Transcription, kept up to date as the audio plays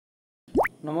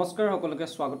নমস্কাৰ সকলোকে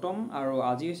স্বাগতম আৰু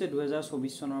আজি হৈছে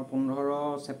 2024 চনৰ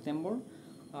 15 ছেপ্টেম্বৰ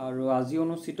আৰু আজি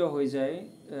অনুষ্ঠিত হৈ যায়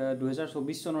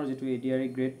 2024 চনৰ যেটো এডিআৰই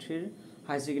গ্ৰেড 3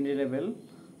 হাই সেকেন্ডাৰী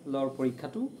লেভেলৰ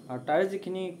পৰীক্ষাটো আৰু তাৰে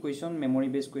যিখিনি কোৱেশ্চন মেমৰি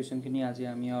বেস কোৱেশ্চনখিনি আজি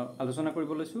আমি আলোচনা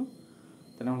কৰিব লৈছো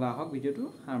তেনেহলে আহক ভিডিওটো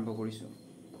আৰম্ভ কৰিছো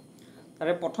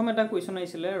তাৰে প্ৰথম এটা কোৱেশ্চন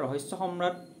আহিছিলে ৰহস্য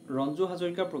সম্ৰাট ৰঞ্জু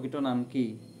হাজৰিকাৰ প্ৰকৃত নাম কি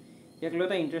ইয়াক লৈ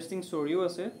এটা ইন্টাৰেষ্টিং ষ্টৰিও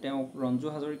আছে তেওঁ ৰঞ্জু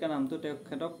হাজৰিকা নামটো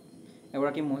তেখেতক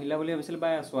এগৰাকী মহিলা বুলি ভাবিছিল বা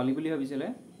ছোৱালী বুলি ভাবিছিল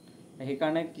সেই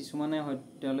কাৰণে কিছুমানে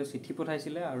হয়তোলে চিঠি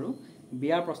পঠাইছিলে আৰু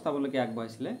বিয়াৰ প্ৰস্তাৱলৈকে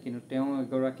আগবাঢ়িছিলে কিন্তু তেওঁ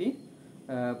এগৰাকী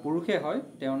পুৰুষে হয়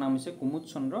তেওঁৰ নাম হৈছে কুমুদ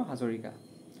চন্দ্ৰ হাজৰিকা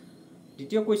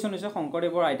দ্বিতীয় কোৱেশ্চন হৈছে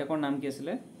শংকৰদেৱৰ আইতাকৰ নাম কি আছিল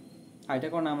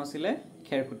আইতাকৰ নাম আছিল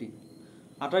খেৰখুটি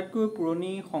আটাইতকৈ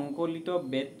পুৰণি সংকলিত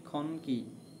বেদখন কি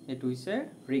এটো হৈছে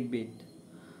ঋগবেদ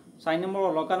 4 নম্বৰ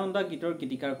অলকানন্দা গীতৰ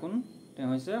গীতিকাৰ কোন তেওঁ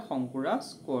হৈছে শংকুৰাজ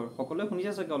কোঁৱৰ সকলোৱে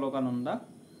শুনিছে চাগে অলকানন্দা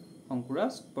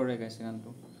শংকুৰাজ কোঁৱৰে গাইছে গানটো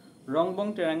ৰং বং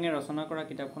তেৰাঙে ৰচনা কৰা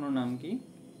কিতাপখনৰ নাম কি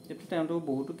এটো তেওঁটো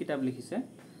বহুতো কিতাপ লিখিছে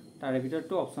তাৰে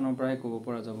ভিতৰটো অপচনৰ পৰাই ক'ব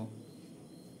পৰা যাব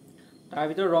তাৰ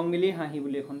ভিতৰ ৰং মিলি হাঁহি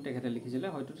বুলি এখন তেখেতে লিখিছিলে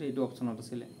হয়তো সেইটো অপচনত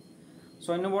আছিল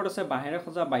 6 নম্বৰত আছে বাহেৰে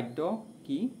খজা বাদ্য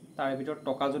কি তাৰে ভিতৰত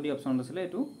টকা যদি অপচনত আছিল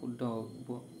এটো শুদ্ধ হ'ব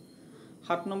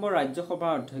 7 নম্বৰ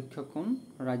ৰাজ্যসভাৰ অধ্যক্ষ কোন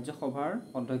ৰাজ্যসভাৰ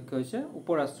অধ্যক্ষ হৈছে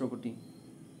উপৰাষ্ট্ৰপতি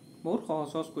বহুত সহজ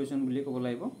সহজ কোৱেশ্চন বুলি ক'ব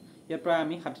লাগিব ইয়াৰ প্ৰায়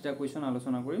আমি 60টা কোৱেশ্চন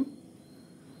আলোচনা কৰিম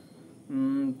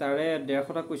তাৰে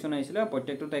 150টা কোৱেশ্চন আহিছিল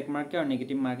প্ৰত্যেকটোত 1 মাৰ্ক আৰু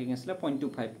নেগেটিভ মাৰ্কিং আছিল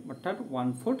 0.25 অৰ্থাৎ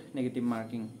 1/4 নেগেটিভ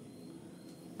মাৰ্কিং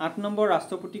 8 নম্বৰ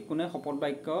ৰাষ্ট্ৰপতি কোনে শপত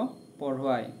বাক্য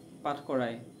পঢ়ুৱায় পাঠ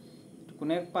কৰায়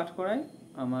কোনে পাঠ কৰায়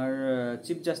আমাৰ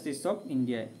chief justice of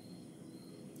India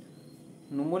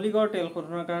Numaligarh তেল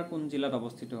শোধনাগাৰ কোন জিলাত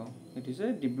অৱস্থিত এটো হৈছে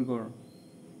ডিব্ৰুগড়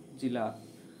জিলা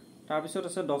তাৰ পিছত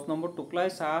আছে 10 নম্বৰ টুকলাই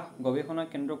চাহ গৱেষণা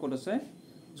কেন্দ্ৰ ক'ত আছে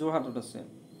যোৰহাটত আছে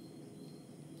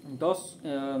 10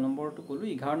 নম্বৰটো কলো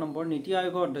 11 নম্বৰ নীতি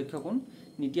আয়োগৰ অধ্যক্ষ কোন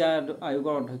নীতি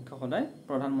আয়োগৰ অধ্যক্ষ সদায়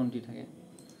প্ৰধানমন্ত্ৰী থাকে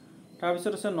তাৰ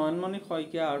পিছত আছে নয়নমণি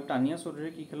শইকীয়া আৰু তানিয়া চৌধুৰী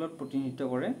কি খেলত প্ৰতিনিধিত্ব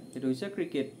কৰে এটো হৈছে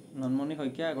ক্ৰিকেট নয়নমণি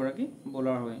শইকীয়া এগৰাকী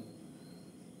বোলাৰ হয়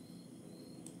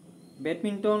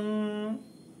বেডমিন্টন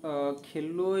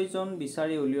খেলুৱৈজন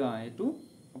বিচাৰি উলিওৱা এটো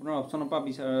আপোনাৰ অপচনৰ পৰা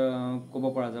ক'ব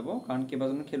পৰা যাব কাৰণ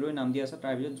কেইবাজন খেলুৱৈ নাম দিয়া আছে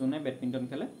তাৰ ভিতৰত যোনে বেডমিন্টন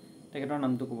খেলে তেখেতৰ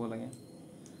নামটো ক'ব লাগে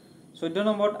 14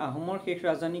 নম্বৰত আহোমৰ শেষ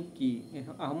ৰাজধানী কি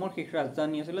আহোমৰ শেষ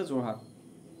ৰাজধানী আছিল যোৰহাট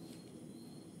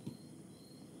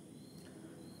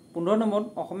 15 নম্বৰত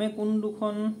অসমে কোন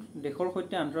দুখন দেশৰ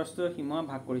সৈতে আন্তঃৰাষ্ট্ৰীয় সীমা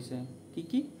ভাগ কৰিছে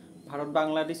কি ভাৰত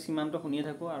বাংলাদেশ সীমান্ত শুনিয়ে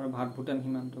থাকো আৰু ভাৰত ভূটান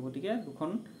সীমান্ত গতিকে দুখন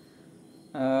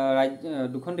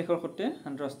দেশৰ সৈতে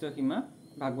আন্তঃৰাষ্ট্ৰীয় সীমা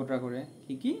ভাগ বতৰা কৰে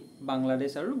কি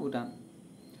বাংলাদেশ আৰু ভূটান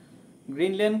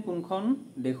গ্ৰীনলেণ্ড কোনখন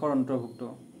দেশৰ অন্তৰ্ভুক্ত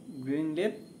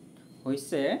গ্ৰীনলেণ্ড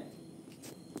হৈছে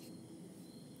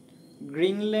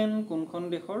গ্ৰীনলেণ্ড কোনখন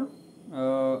দেশৰ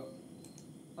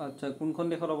আচ্ছা কোনখন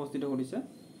দেশত অৱস্থিত কৰিছে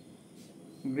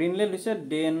গ্ৰীনলেণ্ড হৈছে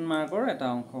ডেনমাৰ্কৰ এটা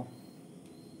অংশ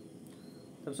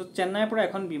তাৰপিছত চেন্নাইৰ পৰা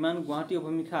এখন বিমান গুৱাহাটী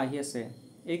অভিমুখে আহি আছে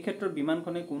এই ক্ষেত্ৰত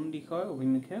বিমানখনে কোন দিশৰ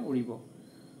অভিমুখে উৰিব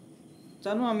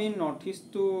জানো আমি নৰ্থ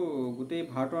ইষ্টটো গোটেই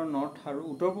ভাৰতৰ নৰ্থ আৰু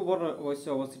উত্তৰ পূবত অৱশ্যে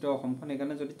অৱস্থিত অসমখন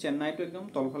একাৰণে যদি চেন্নাইটো একদম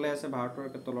তলফালে আছে ভাৰতৰ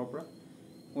তলৰ পৰা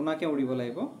কোনাকে উৰিব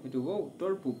লাগিব এটো হ'ব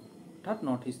উত্তৰ পূব অৰ্থাৎ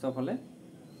নৰ্থ ইষ্টৰ ফালে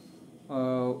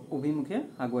অভিমুখে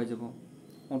আগুৱাই যাব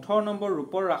 18 নম্বৰ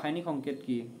ৰূপৰ ৰাসায়নিক সংকেত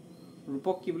কি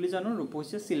ৰূপক কি বুলি জানো ৰূপ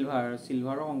হৈছে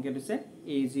সিলভাৰৰ সংকেত হৈছে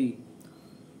Ag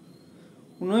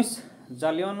 19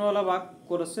 জালিয়ানৱালা বাগ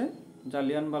ক'ত আছে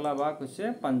জালিয়ানৱালা বাগ হৈছে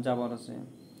পাঞ্জাবত আছে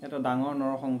এটা ডাঙৰ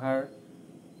নৰসংহাৰ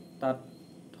তাত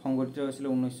সংঘটিত হৈছিল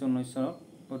 1919 চনত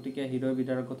গতিকে হৃদয়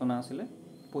বিদাৰৰ ঘটনা আছিল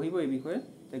পঢ়িব এই বিষয়ে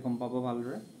তে গম পাব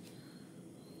ভালদৰে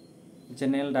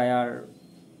জেনেৰেল ডায়াৰ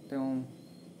তেওঁ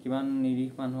কিমান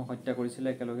নিৰীহ মানুহ হত্যা কৰিছিল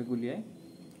একেলগে গুলিয়াই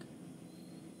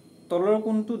তলৰ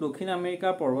কোনটো দক্ষিণ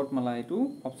আমেৰিকাৰ পৰ্বতমালা এটো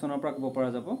অপচনৰ পৰা ক'ব পৰা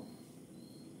যাব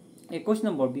 21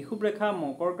 নম্বৰ বিষুৱ ৰেখা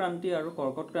মকৰ ক্ৰান্তি আৰু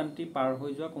কৰ্কট ক্ৰান্তি পাৰ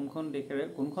হৈ যোৱা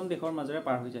কোনখন দেশৰ মাজেৰে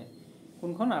পাৰ হৈ যায়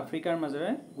কোনখন আফ্ৰিকাৰ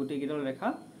মাজেৰে গোটেই কিডল ৰেখা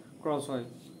ক্ৰছ হয়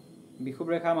বিষুৱ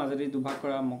ৰেখা মাজেৰে দুভাগ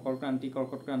কৰা মকৰ ক্ৰান্তি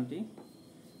কৰ্কট ক্ৰান্তি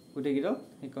গোটেই কিডল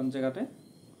এইখন জায়গাতে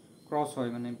ক্ৰছ হয়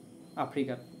মানে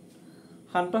আফ্ৰিকাত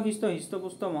শান্ত শিষ্ট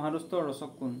হিষ্টপুষ্ট মহাদুষ্ট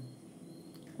ৰচক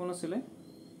কোন আছিল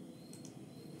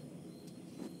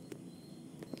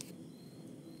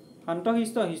শান্ত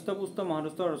শিষ্ট হিষ্টপুষ্ট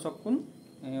মহাদুষ্ট ৰচক কোন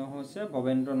হৈছে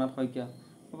ভৱেন্দ্ৰনাথ শইকীয়া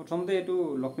প্ৰথমতে এটো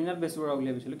লক্ষ্মীনাথ বেজবৰুৱা বুলি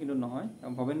ভাবিছিল কিন্তু নহয়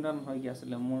ভৱেন্দ্ৰনাথ শইকীয়া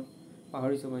আছিল মোৰ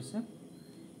পাহৰিছো কৈছে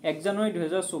 1 জানুৱাৰী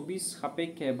 2024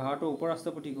 সাপেক্ষে ভাৰতৰ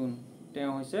উপৰাষ্ট্ৰপতি কোন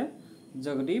তেওঁ হৈছে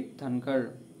জগদীপ ধনখড়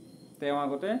তেওঁ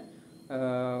আগতে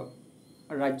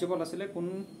ৰাজ্যপাল আছিল কোন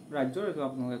ৰাজ্যৰ এটো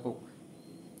আপোনালোকে কক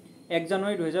 1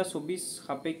 জানুৱাৰী 2024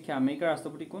 সাপেক্ষে আমেৰিকাৰ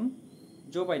ৰাষ্ট্ৰপতি কোন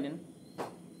জো বাইডেন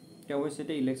তেওঁ অৱশ্যে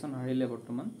এতিয়া ইলেকশ্যন হাৰিলে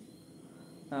বৰ্তমান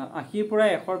 80ৰ পৰা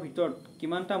 100ৰ ভিতৰত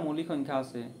কিমানটা মৌলিক সংখ্যা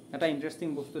আছে এটা ইন্টাৰেষ্টিং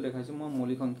বস্তু দেখাইছো মই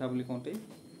মৌলিক সংখ্যা বুলি কওঁতে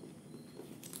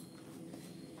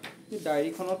এই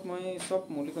ডায়েৰীখনত মই সব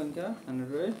মৌলিক সংখ্যা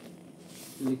এনেদৰে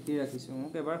লিখি ৰাখিছো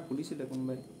মোক এবাৰ সুধিছিলে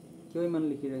কোনবাই কিয় ইমান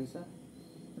লিখি ৰাখিছা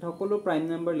এটা সকলো প্ৰাইম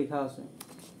নাম্বাৰ লিখা আছে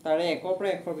তাৰে 1ৰ পৰা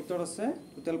 100ৰ ভিতৰত আছে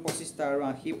টোটাল 25টা আৰু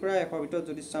 80ৰ পৰা 100ৰ ভিতৰত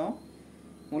যদি চাও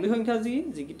মৌলিক সংখ্যা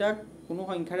যিকিটা কোনো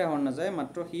সংখ্যাৰে হৰণ নাযায়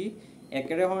মাত্ৰ হি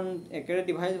একেৰে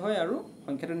ডিভাইড হয় আৰু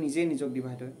সংখ্যাটো নিজেই নিজক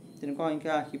ডিভাইড হয় তেনেকুৱা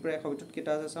সংখ্যা 80 পৰা 100 ভিতৰত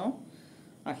কেইটা আছে চাও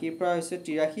 80 পৰা হৈছে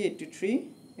 83 83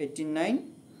 89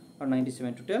 আৰু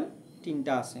 97 টোটাল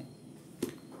 3টা আছে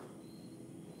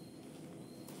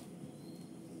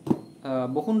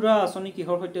বসুন্ধৰা আঁচনি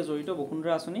কিহৰ সৈতে জড়িত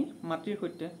বসুন্ধৰা আঁচনি মাটিৰ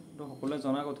সৈতে তো সকলোৱে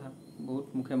জনা কথা বহুত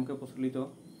মুখে মুখে প্ৰচলিত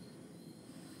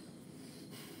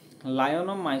লায়ন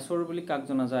অফ মাইসুৰ বুলি কাক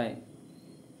জনা যায়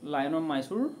lion of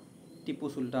মাইসুৰ Tipu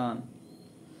Sultan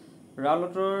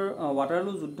ৰালটৰ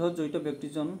Waterloo যুদ্ধত জড়িত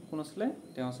ব্যক্তিজন কোন আছিল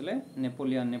তেওঁ আছিল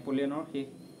নেপোলিয়নৰ শেষ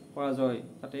পৰাজয়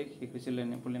তাতে শেষ হৈছিল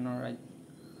নেপোলিয়নৰ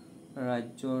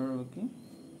ৰাজ্যৰ কি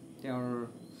তেওঁৰ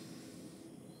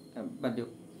বাদ্য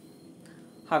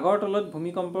সাগৰ তলত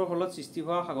ভূমিকম্পৰ ফলত সৃষ্টি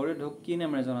হোৱা সাগৰীয় ঢৌ কি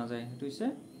নামেৰে জনা যায় সেইটো হৈছে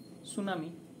সুনামি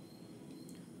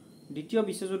দ্বিতীয়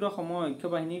বিশ্বযুদ্ধৰ সময় ঐক্য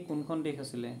বাহিনী কোনখন দেশ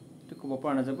আছিল এটা ক'ব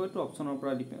পৰা নাযাব এটো অপচনৰ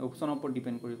ওপৰত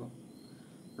ডিপেন্ড কৰিব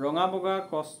ৰঙা বগা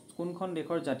ক্ৰছ কোনখন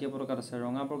দেশৰ জাতীয় পতাকাত আছে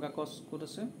ৰঙা বগা ক্ৰছ ক'ত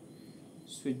আছে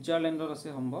সুইজাৰলেণ্ডত আছে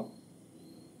সম্ভৱ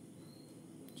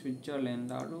সুইজাৰলেণ্ড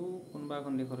আৰু কোনবা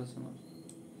এখন দেশত আছে মই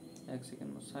এক সেকেন্ড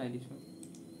মই চাই দিছো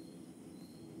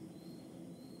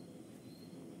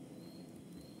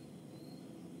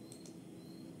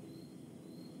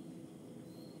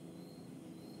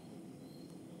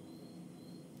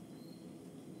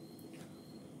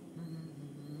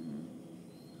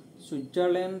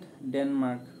সুইজাৰলেণ্ড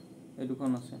ডেনমাৰ্ক এই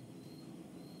দুখন আছে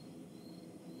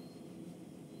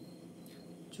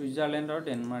সুইজাৰলেণ্ড আৰু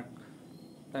ডেনমাৰ্ক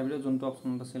তাৰ ভিতৰত যোনটো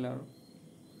অপচন আছিল আৰু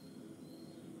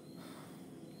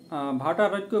ভাৰতৰ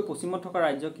আটাইতকৈ পশ্চিমত থকা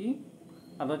ৰাজ্য কি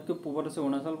আটাইতকৈ পূবত আছে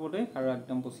অৰুণাচল প্ৰদেশ আৰু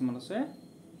একদম পশ্চিমত আছে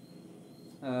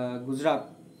গুজৰাট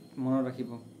মনত ৰাখিব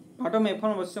ভাৰতৰ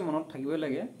মেপখন অৱশ্যে মনত থাকিবই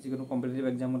লাগে যিকোনো কম্পিটিটিভ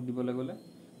এক্সামত দিবলৈ গ'লে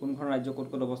কোনখন ৰাজ্য ক'ত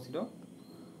ক'ত অৱস্থিত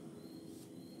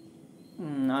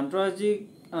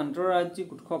আন্তঃৰাজ্যিক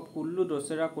উৎসৱ কুল্লু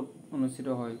দশেৰা ক'ত অনুষ্ঠিত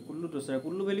হয়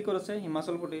কুল্লু ভেলী ক'ত আছে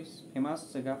হিমাচল প্ৰদেশ ফেমাছ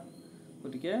জেগা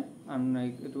গতিকে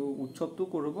এইটো উৎসৱটো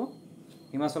কৰিব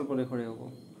হিমাচল প্ৰদেশৰে হ'ব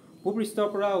ভূপৃষ্ঠৰ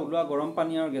পৰা ওলোৱা গৰম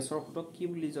পানী আৰু গেছৰ ফুটক কি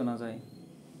বুলি জনা যায়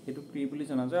এইটো কি বুলি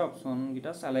জনা যায় অপচন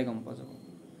গিটা চালে গম পোৱা যাব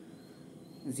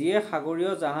যিয়ে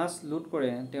সাগৰীয় জাহাজ লুট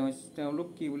কৰে তেওঁলোক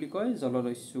কি বুলি কয়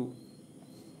জলদস্যু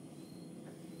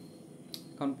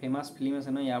এখন ফেমাছ ফিল্ম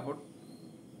আছে ন ইয়াৰ ওপৰত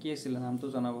কি আছিল নামটো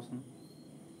জনাবচোন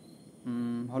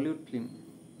Hollywood film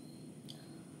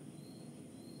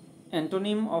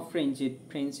antonym of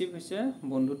friendship হৈছে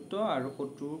বন্ধুত্ব আৰু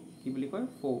শত্ৰু কি বুলি কয়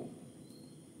ফো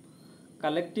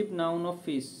কালেক্টিভ নাউন অফ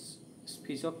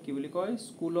ফিছক কি বুলি কয়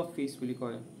স্কুল অফ ফিছ বুলি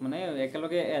কয় মানে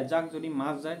একেলগে এজাক যদি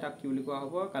মাছ যায় তাক কি বুলি কোৱা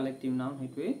হ'ব কালেক্টিভ নাউন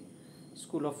সেইটোৱে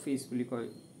স্কুল অফ ফিছ বুলি কয়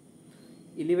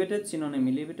এলিভেটেড সিনোনিম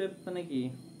এলিভেটেড মানে কি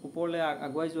ওপৰলৈ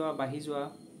আগুৱাই যোৱা বাঢ়ি যোৱা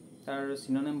তাৰ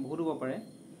সিনোনিম বহুত হ'ব পাৰে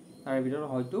তাৰ ভিতৰত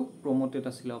হয়তো প্ৰমোটেড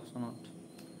আছিল অপচনত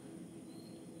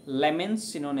লেমেন্স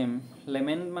সিনোনিম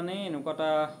লেমেন্ট মানে এনেকুৱা এটা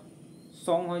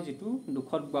সং হয় যেটো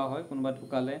দুখত গোৱা হয় কোনোবা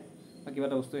ঢুকালে বা কিবা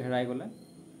এটা বস্তু হেৰাই গ'লে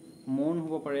মৌন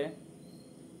হ'ব পাৰে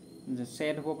যে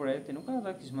সেড হ'ব পাৰে তেনেকুৱা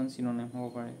এটা কিছুমান সিনোনিম হ'ব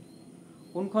পাৰে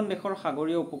কোনখন দেশৰ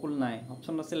সাগৰীয় উপকূল নাই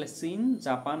অপচন আছিল চীন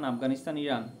জাপান আফগানিস্তান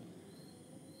ইৰাণ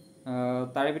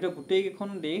তাৰে ভিতৰত গোটেই কেইখন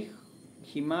দেশ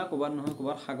সীমা ক'বাত নহয়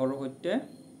ক'বাত সাগৰৰ সৈতে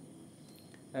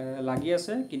লাগি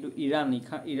আছে কিন্তু ইৰাণ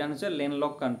হৈছে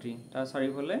লেণ্ডলক কান্ট্ৰি তাৰ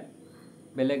চাৰিওফালে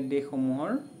বেলেগ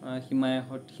দেশসমূহৰ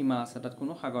সীমা আছে তাত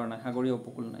কোনো সাগৰ নাই সাগৰীয়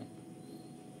উপকূল নাই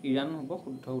ইৰাণ হ'ব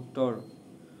শুদ্ধ উত্তৰ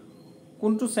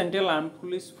কোনটো সেন্ট্ৰেল আৰ্ম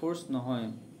পুলিচ ফোৰ্স নহয়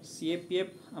CAPF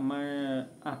আমাৰ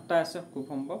 8টা আছে খুব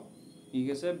সম্ভৱ ঠিক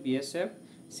আছে BSF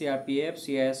CRPF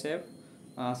CISF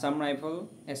Assam rifle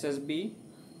SSB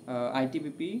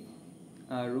ITBP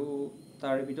আৰু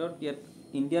তাৰ ভিতৰত ইয়াত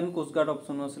ইণ্ডিয়ান কোষ্ট গাৰ্ড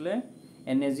অপচন আছিলে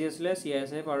NSG আছিলে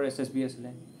CISF আৰু SSB আছিলে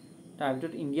তাৰ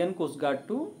ভিতৰত ইণ্ডিয়ান কোষ্ট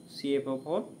গাৰ্ডটো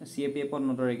CAPF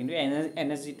নধৰে কিন্তু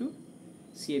NSG টো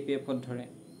CAPF ধৰে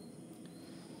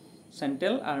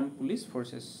সেন্ট্ৰেল আৰ্ম পুলিচ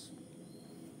ফোৰ্সেছ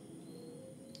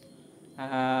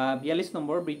 42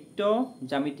 নম্বৰ বৃত্ত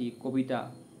জ্যামিতি কবিতা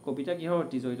কিহৰ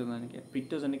সৈতে জড়িত জানেকে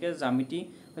বৃত্ত যেনেকে জ্যামিতি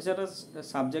হৈছে এটা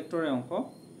সাবজেক্টৰ অংশ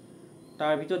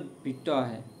তাৰ ভিতৰত বৃত্ত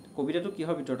আহে কবিতাটো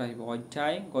কিহৰ ভিতৰত আহিব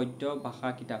অধ্যায় গদ্য ভাষা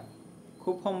কিতাপ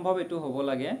খুব সম্ভৱ এটো হ'ব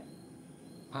লাগে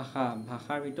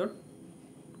ভাষাৰ ভিতৰত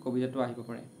কবিতাটো আহিব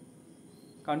পাৰে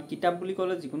কাৰণ কিতাপ বুলি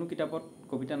ক'লে যিকোনো কিতাপত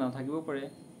কবিতা নাথাকিব পাৰে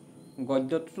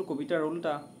গদ্যটো কবিতাৰ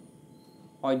উল্টা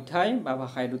অধ্যায় বা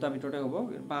ভাষা দুটা ভিতৰতে হ'ব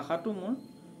ভাষাটো মোৰ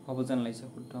হ'ব যেন লাগিছে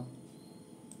শুদ্ধ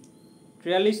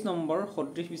 43 নম্বৰ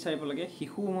সদৃশ বিচাৰিব লাগে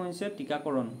শিশু হৈছে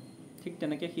টিকাকৰণ ঠিক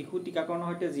তেনেকৈ শিশু টিকাকৰণৰ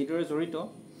সৈতে যিদৰে জড়িত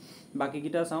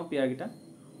বাকীকেইটা চাওঁ পিয়াৰকেইটা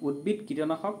উদ্ভিদ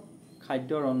কীটনাশক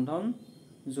খাদ্য ৰন্ধন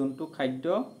জন্তু খাদ্য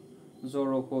জ্বৰ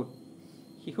ঔষধ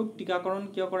শিশুক টিকাকৰণ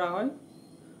কিয় কৰা হয়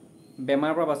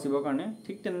বেমাৰৰ পৰা বাচিবৰ কাৰণে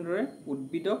ঠিক তেনেদৰে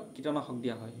উদ্ভিদক কীটনাশক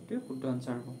দিয়া হয় এইটোৱে শুদ্ধ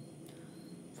আনসাৰ হ'ব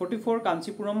 44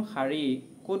 কাঞ্চীপুৰম শাৰী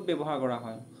ক'ত ব্যৱহাৰ কৰা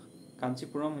হয়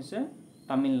কাঞ্চীপুৰম হৈছে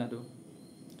তামিলনাডু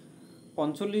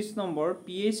 45 নম্বৰ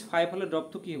pH 5 হলে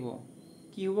ড্ৰপটো কি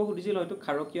হ'ব সুধিছিল হয়তো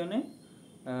ক্ষাৰকীয় নে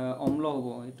অম্ল হ'ব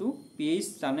এইটো pH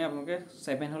জানে আপোনালোকে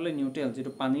 7 হলে নিউট্ৰেল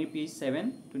যেটো পানীৰ pH 7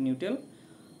 টু নিউট্ৰেল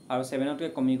আৰু 7 তকৈ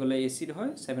কমি গলে এসিড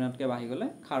হয় 7 তকৈ বাঢ়ি গলে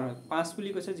ক্ষাৰ হয় 5 বুলি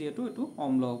কৈছে যেহেতু এটো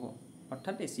অম্ল হ'ব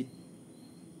অৰ্থাৎ এসিড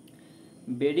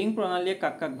বেৰিং প্ৰণালীয়ে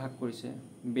কাক কাক ভাগ কৰিছে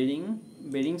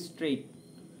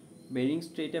বেৰিং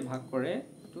ষ্ট্ৰেইটে ভাগ কৰে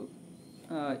এটো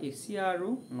এছিয়া আৰু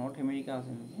নৰ্থ আমেৰিকা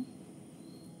আছে নেকি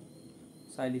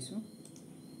চাই দিছো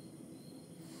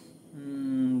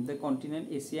the continent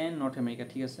Asia and North America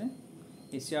ঠিক আছে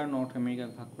এছিয়া আৰু নৰ্থ আমেৰিকা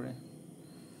ভাগ কৰে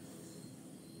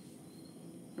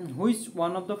which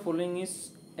one of the following is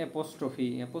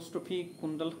apostrophe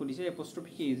কোনডাল খুদিছে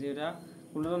apostrophe কি যেটা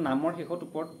কোনডাল নামৰ শেষত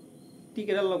ওপৰত টিক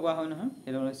এটা লগোৱা হয় নহয়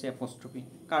এটা হৈছে apostrophe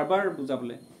কাৰবাৰ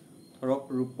বুজাবলে ধৰক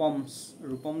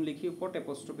ৰূপম লিখি ওপৰত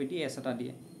apostrophe দি এছ এটা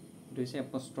দিয়ে এটো হৈছে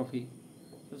apostrophe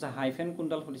তো হাইফেন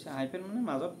কোনডাল খুদিছে হাইফেন মানে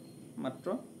মাজত মাত্ৰ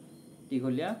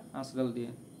দীঘলীয়া আঁচডাল দিয়ে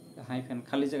হাইফেন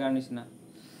খালি জাগাৰ নিচিনা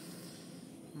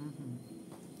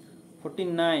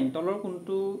 49 তলৰ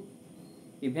কোনটো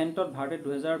ইভেন্টত ভাৰতে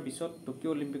 2020 ত টকিঅ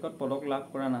অলিম্পিকত পদক লাভ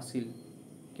কৰা নাছিল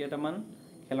কেইটামান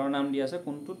খেলৰ নাম দিয়া আছে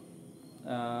কোনটো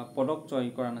পদক জয়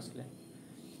কৰা নাছিল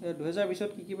 2020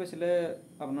 ত কি পাইছিলে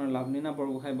আপোনাৰ লাভলিনা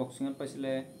বৰগোহাঁই বক্সিংত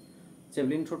পাইছিলে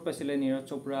জেভলিন থ্ৰোত পাইছিলে নীৰজ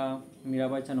চোপ্ৰা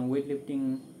মীৰাবাই চানু ৱেইট লিফটিং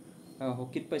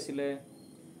হকিত পাইছিলে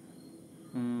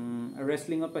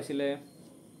ৰেসলিংত পাইছিলে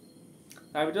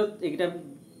তাৰ ভিতৰত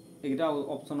এইটা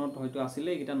অপচনত হয়তো আছিল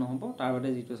এইটা নহব তাৰ বাদে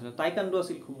যেটো আছিল টাইকান্ডো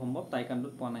আছিল খুব সম্ভৱ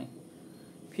টাইকান্ডোত পোৱা নাই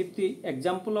 50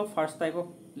 example of first type of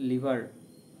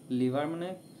liver মানে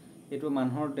এটো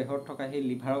মানুহৰ দেহত থকা সেই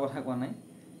লিভাৰৰ কথা কোৱা নাই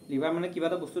লিভাৰ মানে কিবা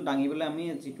এটা বস্তু দাঙিবলৈ আমি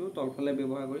যেটো তলফালে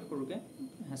ব্যৱহাৰ কৰি সৰুকে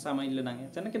হেঁচা মাৰিলে দাঙে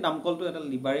যেনেকৈ দামকলটো এটা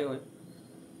লিভাৰে হয়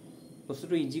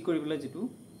বস্তুটো ইজি কৰিবলৈ যেটো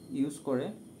ইউজ কৰে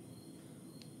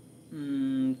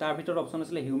তাৰ ভিতৰত অপচন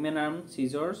আছিল হিউম্যান আৰ্ম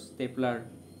সিজাৰ্স ষ্টেপলাৰ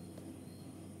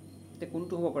তে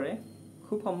কোনটো হ'ব পাৰে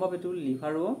খুব সম্ভৱ এটো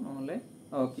লিভাৰো নহলে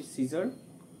কি সিজাৰ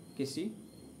কেচি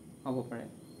হ'ব পাৰে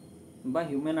বা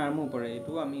হিউম্যান আৰ্মও পাৰে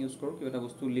এটো আমি ইউজ কৰো কিবা এটা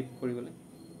বস্তু লিফট কৰিবলৈ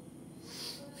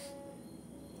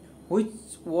which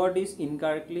word is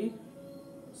incorrectly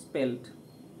spelled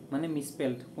মানে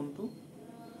misspelled কোনটো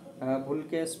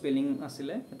ভুলকে স্পেলিং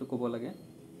আছিলে এটো ক'ব লাগে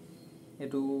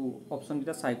এটো অপচন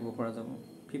কিটা চাই ক'ব পৰা যাব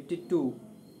 52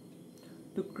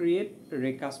 to create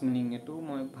recast meaning এটো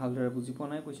মই ভালদৰে বুজি পোৱা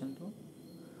নাই কোৱেশ্চনটো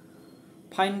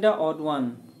find the odd one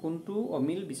কোনটো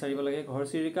অমিল বিচাৰিব লাগে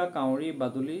ঘৰচিৰিকা কাউৰী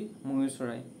বাদুলি ময়ূৰ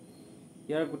চৰাই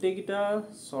ইয়াৰ গুটেকিটা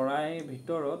চৰাই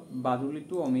ভিতৰত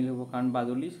বাদুলিটো অমিল হ'ব কাৰণ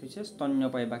বাদুলি হৈছে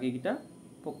স্তন্যপায়ী বাকিকিটা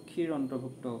পক্ষীৰ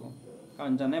অন্তৰ্ভুক্ত হ'ব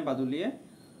কাৰণ জানে বাদুলিয়ে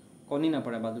কণী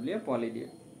নাপাৰে বাদুলিয়ে পোৱালি দিয়ে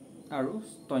আৰু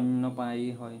স্তন্যপায়ী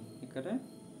হয় একাৰে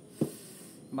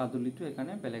বাদুলিটো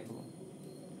একাৰণে বেলেগ হ'ব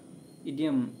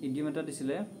ইডিয়ম এটা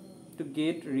দিছিলে to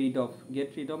get rid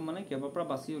of মানে কেৱৰ পৰা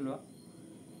বাছি ওলোৱা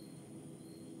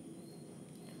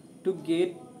to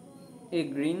get a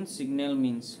green signal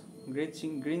means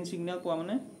green signal পোৱা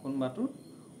মানে কোনবাটো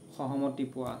সহমতি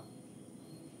পোৱা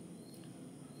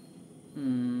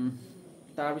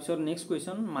তাৰ পিছত next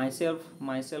question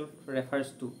myself refers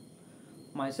to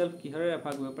myself কিহৰে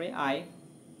refer কৰিব পাৰি I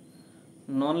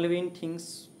non living things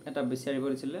এটা বিচাৰিব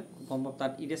দিছিলে সম্ভৱ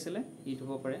তাত ইট আছিল ইট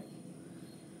হ'ব পাৰে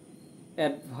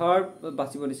adverb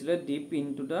বাছিব দিছিলে deep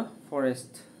into the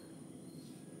forest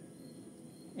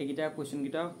এইকিটা কোৱেশ্চন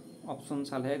কিটা অপচন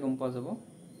চালে গম পোৱা যাব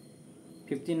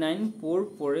 59 poor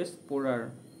forest poorer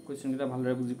কোৱেশ্চন কিটা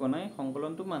ভালদৰে বুজি পোৱা নাই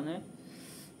সংকলনটো মানে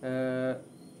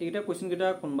এইকিটা কোৱেশ্চন কিটা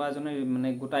কোনবা এজনে মানে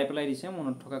গোটাই পেলাই দিছে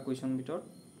মনত থকা কোৱেশ্চন ভিতৰত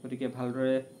গতিকে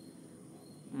ভালদৰে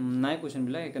নাই কোৱেশ্চন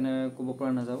বিলাক এখানে ক'ব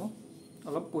পৰা না যাব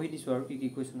অলপ পঢ়ি দিছো আৰু কি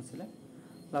কোৱেশ্চন আছিল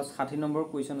লাষ্ট 60 নম্বৰ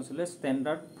কোৱেশ্চন আছিল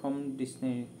স্ট্যান্ডাৰ্ড ফ্ৰম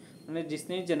ডিকশনাৰী মানে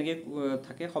ডিকশনাৰী যেনেকৈ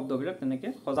থাকে শব্দবিলাক তেনেকৈ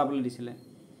সজাবলৈ দিছিলে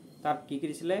তাত কি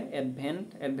দিছিলে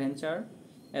এডভেঞ্চাৰ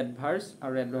এডভাৰ্স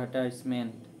আৰু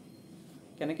এডভাৰ্টাইজমেন্ট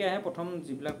কেনেকৈ আহে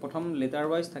প্ৰথম লেটাৰ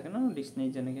ওয়াইজ থাকে ন ডিকশনাৰী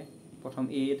যেনেকৈ প্ৰথম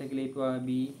এ থাকিলে এটো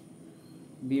বি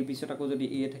বিৰ পিছত আকৌ যদি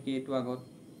এ থাকে এটো আগত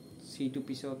চিটো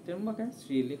পিছত তেনেকুৱাকৈ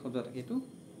চিৰিয়েলি সজোৱা থাকে এইটো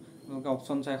আপোনালোকে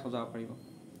অপশ্যন চাই সজাব পাৰিব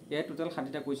এয়াই টোটেল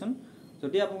 60টা কুৱেশ্যন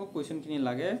যদি আপোনালোকক কুৱেশ্যনখিনি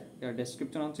লাগে ইয়াৰ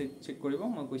ডেছক্ৰিপশ্যনত চেক কৰিব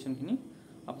মই কুৱেশ্যনখিনি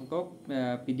আপোনালোকক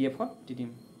PDF-ত দি দিম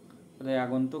গতিকে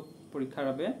আগন্তুক পৰীক্ষাৰ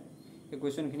বাবে এই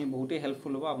কুৱেশ্যনখিনি বহুতেই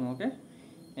হেল্পফুল হ'ব আপোনালোকে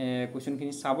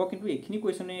কুৱেশ্যনখিনি চাব কিন্তু এইখিনি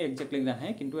কুৱেশ্যনেই একজেক্টলি নাহে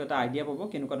কিন্তু এটা আইডিয়া পাব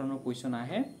কেনেকুৱা ধৰণৰ কুৱেশ্যন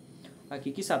আহে আৰু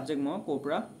কি ছাবজেক্ট মই ক'ৰ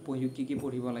পৰা কি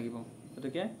পঢ়িব লাগিব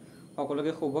গতিকে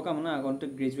সকলোকে শুভকামনা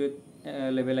আগন্তুক গ্ৰেজুৱেট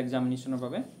লেভেল এক্সামিনেশ্যনৰ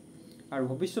বাবে আৰু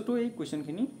ভৱিষ্যতেও এই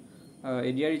কুৱেশ্যনখিনি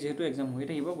ADRE যেহেতু এক্সাম হৈ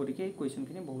থাকিব গতিকে এই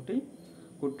কুৱেশ্যনখিনি বহুতেই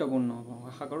গুৰুত্বপূৰ্ণ হ'ব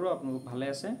আশা কৰোঁ আপোনালোক ভালে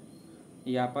আছে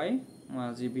ইয়াৰ পৰাই মই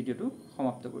আজি ভিডিঅ'টো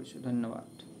সমাপ্ত কৰিছোঁ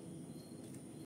ধন্যবাদ